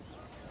wrong?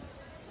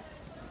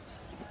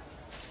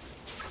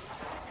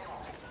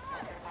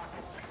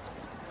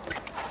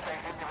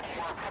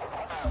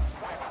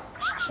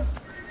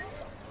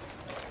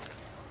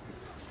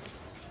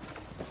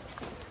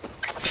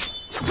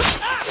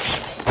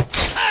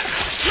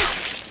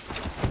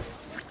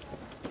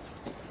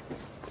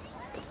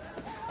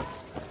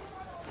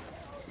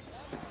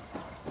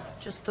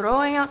 Just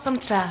throwing out some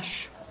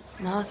trash.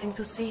 Nothing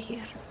to see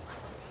here.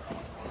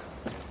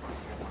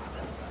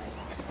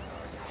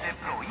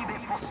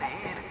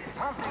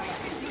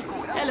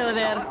 Hello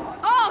there.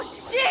 Oh,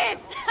 shit!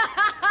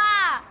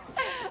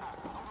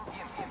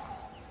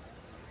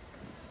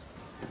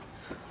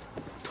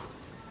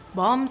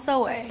 Bombs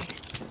away.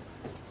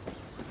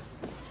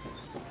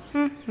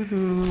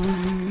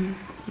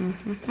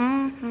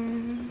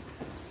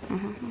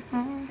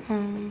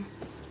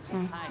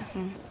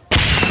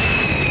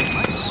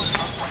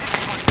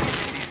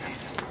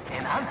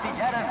 In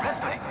anti-Yara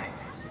rhetoric,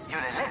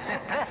 your elected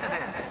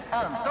president,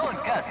 Anton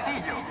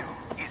Castillo,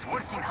 is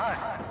working hard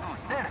to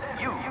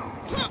serve you.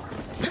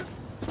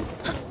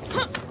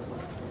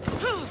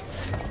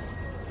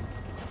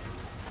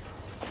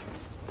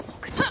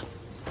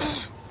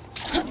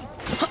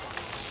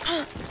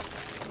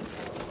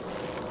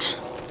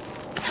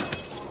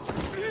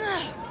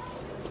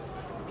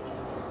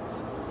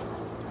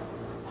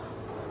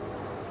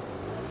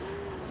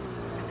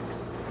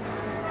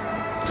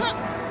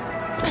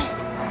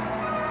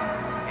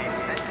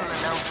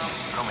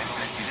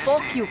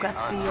 Fuck you,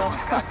 Castillo.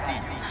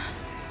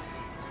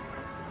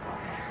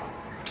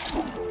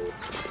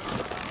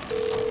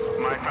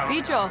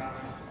 Bicho,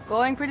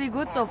 going pretty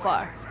good so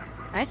far.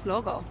 Nice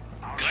logo.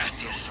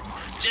 Gracias.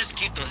 Just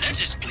keep those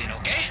edges clean,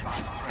 okay?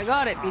 I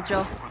got it,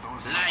 Bicho.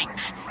 Like,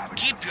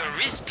 keep your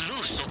wrist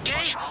loose,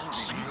 okay?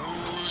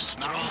 Smooth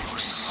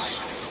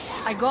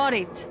strokes. I got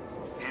it.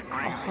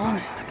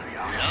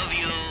 Love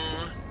you.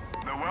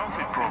 The wealth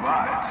it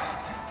provides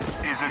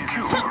is a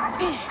cure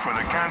for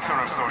the cancer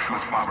of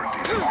socialist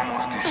poverty that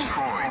almost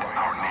destroyed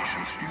our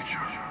nation's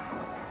future.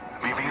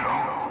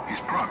 Viviro is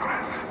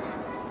progress.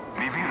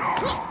 Viviro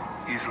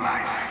is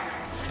life.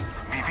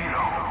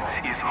 Viviro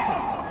is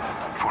hope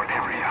for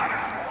every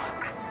other.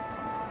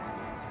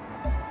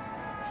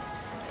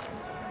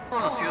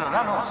 Todos los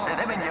ciudadanos se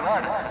deben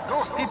llevar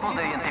dos tipos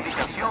de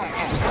identificación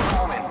en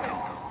todo momento.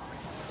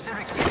 Se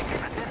requiere que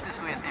presente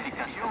su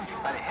identificación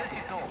al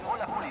ejército o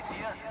la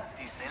policía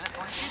si se le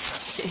solicita.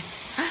 Shit.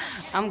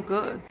 I'm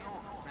good.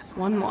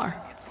 One more.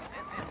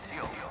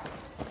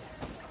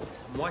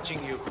 I'm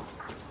watching you.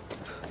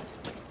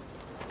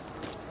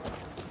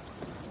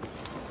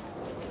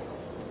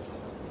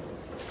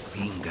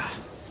 Pinga.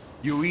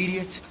 You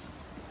idiot.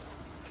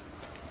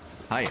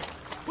 Hiya.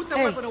 Put the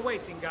weapon away,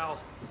 Singal.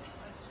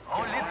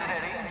 All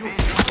literary,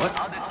 visual,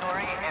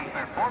 auditory, and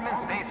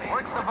performance-based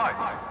works of art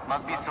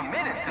must be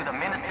submitted to the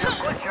Ministry of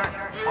Culture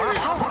for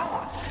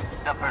approval.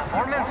 The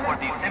performance or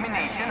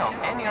dissemination of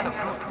any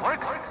unapproved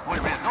works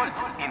will result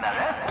in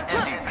arrest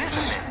and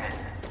imprisonment.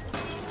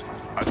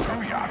 A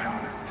true Yaren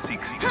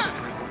seeks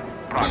discipline,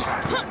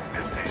 progress,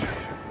 and vision.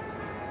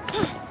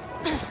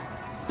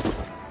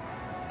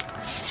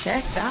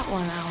 Check that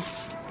one out.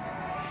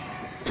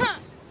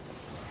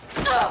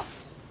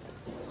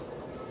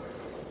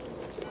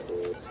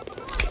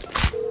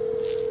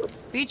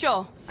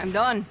 Bicho, I'm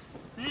done.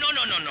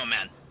 No,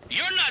 man.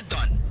 You're not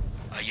done.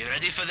 Are you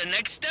ready for the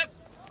next step?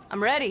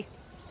 I'm ready.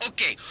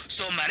 Okay,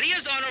 so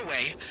Maria's on her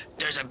way.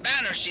 There's a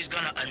banner she's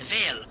gonna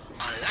unveil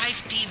on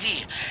live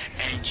TV.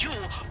 And you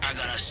are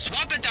gonna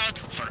swap it out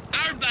for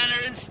our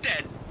banner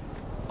instead.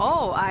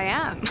 Oh, I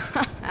am.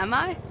 Am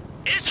I?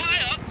 It's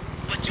high up,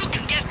 but you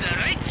can get there,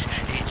 right?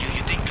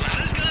 You think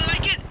Clara's gonna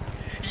like it?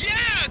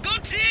 Yeah, go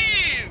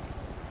team!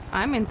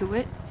 I'm into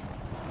it.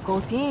 Go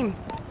team.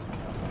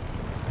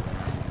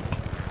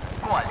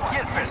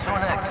 Cualquier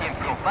persona quien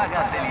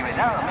propaga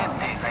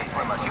deliberadamente la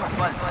información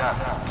falsa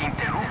que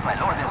interrumpa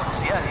el orden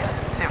social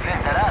se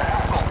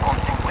enfrentará con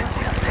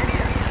consecuencias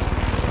serias.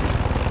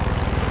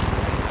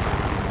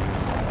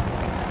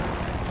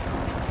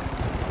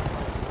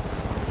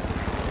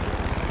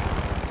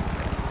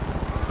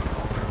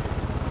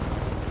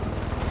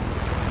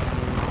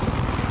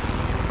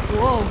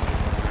 Whoa.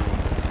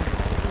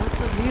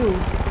 Lots of you.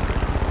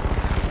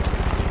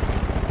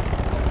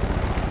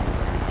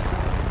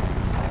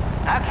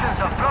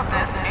 Actions of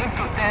protest aim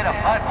to tear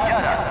apart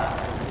Yara.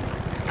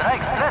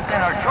 Strikes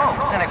threaten our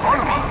jobs and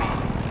economy.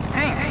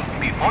 Think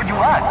before you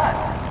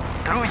act.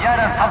 True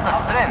Yarans have the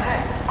strength,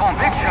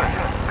 conviction,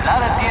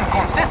 clarity and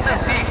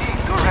consistency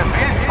to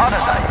rebuild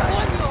paradise.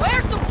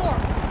 Air support!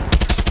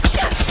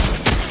 Yes!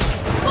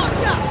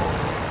 Watch out!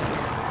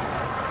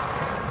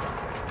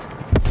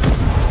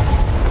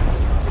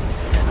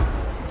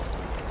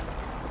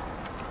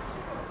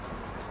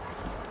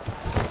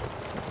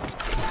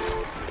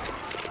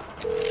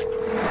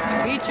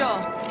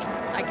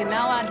 I can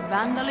now add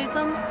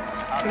vandalism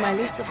to my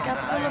list of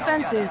capital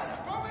offenses.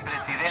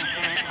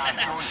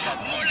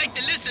 More like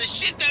the list of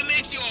shit that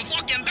makes you a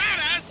fucking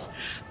badass.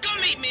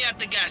 Come meet me at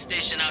the gas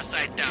station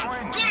outside town.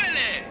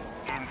 Correle!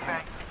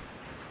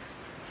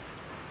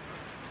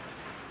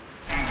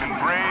 The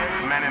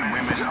brave men and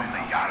women of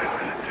the Yara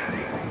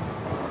military.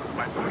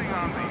 By putting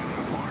on the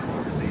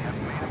uniform, they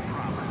have made a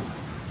promise.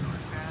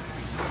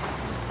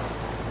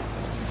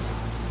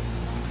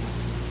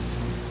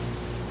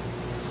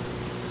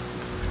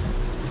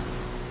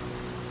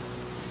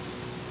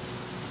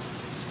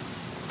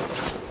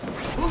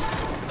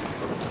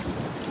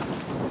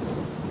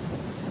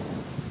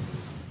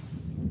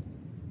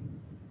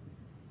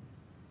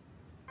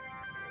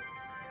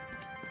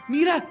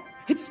 Mira,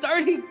 it's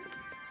starting.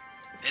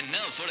 And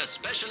now for a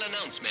special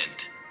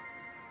announcement.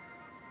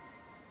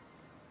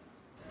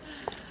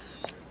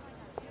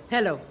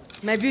 Hello,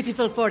 my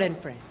beautiful foreign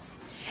friends.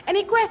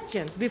 Any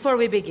questions before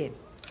we begin?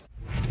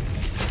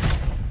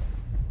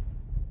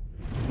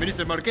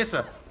 Minister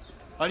Marquesa,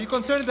 are you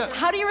concerned that...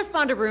 How do you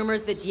respond to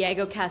rumors that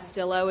Diego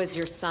Castillo is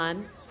your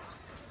son?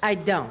 I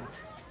don't.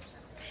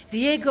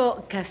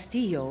 Diego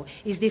Castillo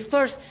is the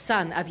first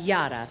son of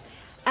Yara,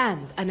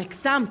 and an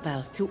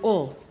example to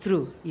all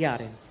true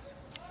Yarans.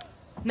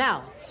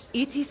 Now,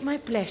 it is my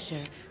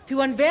pleasure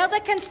to unveil the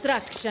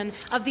construction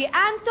of the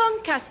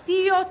Anton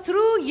Castillo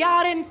True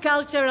Yaran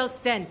Cultural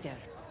Center.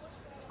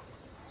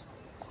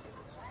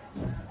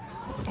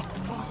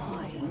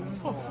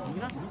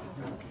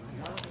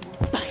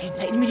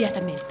 Bájenla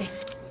inmediatamente.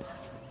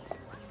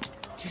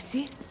 You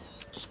see?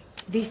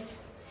 This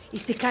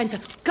is the kind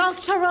of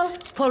cultural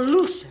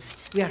pollution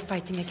we are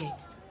fighting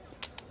against.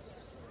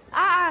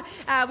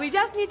 We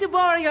just need to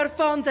borrow your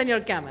phones and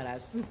your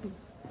cameras.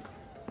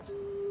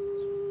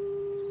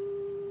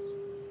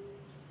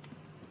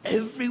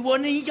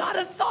 Everyone in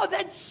Yara saw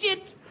that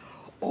shit!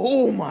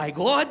 Oh my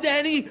god,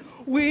 Danny!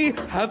 We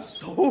have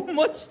so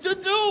much to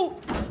do!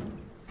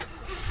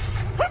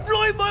 I'm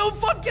blowing my own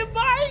fucking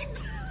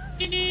mind!